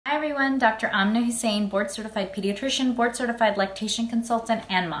everyone, Dr. Amna Husain, board-certified pediatrician, board-certified lactation consultant,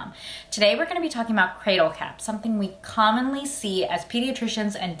 and mom. Today we're going to be talking about cradle cap, something we commonly see as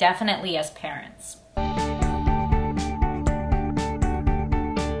pediatricians and definitely as parents.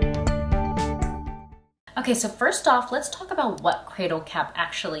 Okay, so first off, let's talk about what cradle cap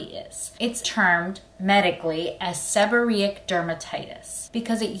actually is. It's termed medically as seborrheic dermatitis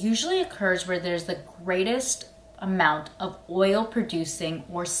because it usually occurs where there's the greatest amount of oil-producing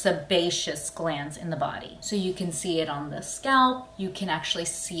or sebaceous glands in the body. So you can see it on the scalp, you can actually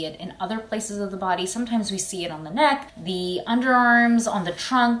see it in other places of the body. Sometimes we see it on the neck, the underarms, on the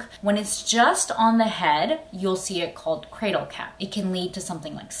trunk. When it's just on the head, you'll see it called cradle cap. It can lead to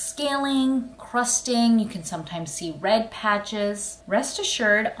something like scaling, crusting, you can sometimes see red patches. Rest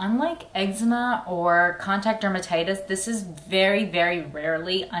assured, unlike eczema or contact dermatitis, this is very, very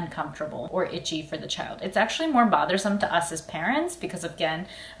rarely uncomfortable or itchy for the child. It's actually more bothersome to us as parents because, again,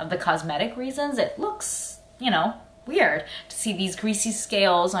 of the cosmetic reasons. It looks, weird to see these greasy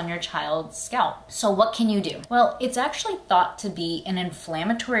scales on your child's scalp. So what can you do? Well, it's actually thought to be an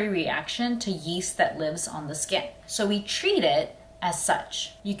inflammatory reaction to yeast that lives on the skin. So we treat it as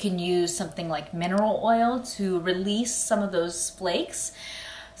such. You can use something like mineral oil to release some of those flakes.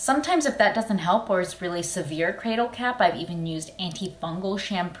 Sometimes if that doesn't help or it's really severe cradle cap, I've even used antifungal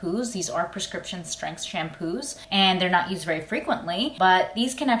shampoos. These are prescription strength shampoos and they're not used very frequently, but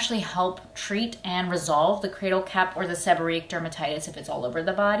these can actually help treat and resolve the cradle cap or the seborrheic dermatitis if it's all over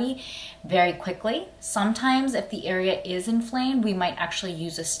the body very quickly. Sometimes if the area is inflamed, we might actually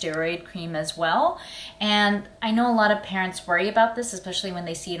use a steroid cream as well. And I know a lot of parents worry about this, especially when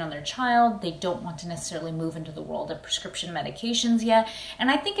they see it on their child. They don't want to necessarily move into the world of prescription medications yet. And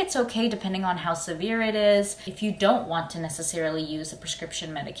I think it's okay depending on how severe it is if you don't want to necessarily use a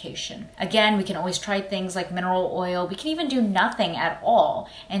prescription medication. Again, we can always try things like mineral oil. We can even do nothing at all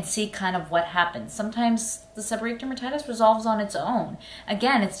and see kind of what happens. Sometimes the seborrheic dermatitis resolves on its own.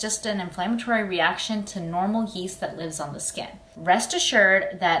 Again, it's just an inflammatory reaction to normal yeast that lives on the skin. Rest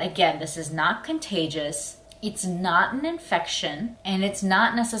assured that, again, this is not contagious. It's not an infection, and it's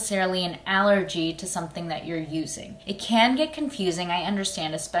not necessarily an allergy to something that you're using. It can get confusing, I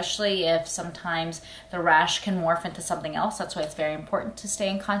understand, especially if sometimes the rash can morph into something else. That's why it's very important to stay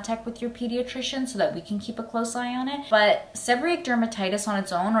in contact with your pediatrician so that we can keep a close eye on it. But seborrheic dermatitis on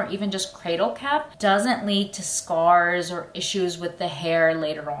its own, or even just cradle cap, doesn't lead to scars or issues with the hair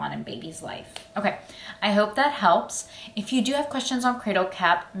later on in baby's life. Okay, I hope that helps. If you do have questions on cradle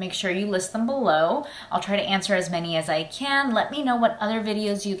cap, make sure you list them below. I'll try to answer as many as I can. Let me know what other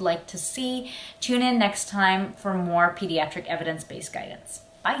videos you'd like to see. Tune in next time for more pediatric evidence-based guidance.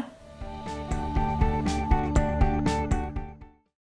 Bye.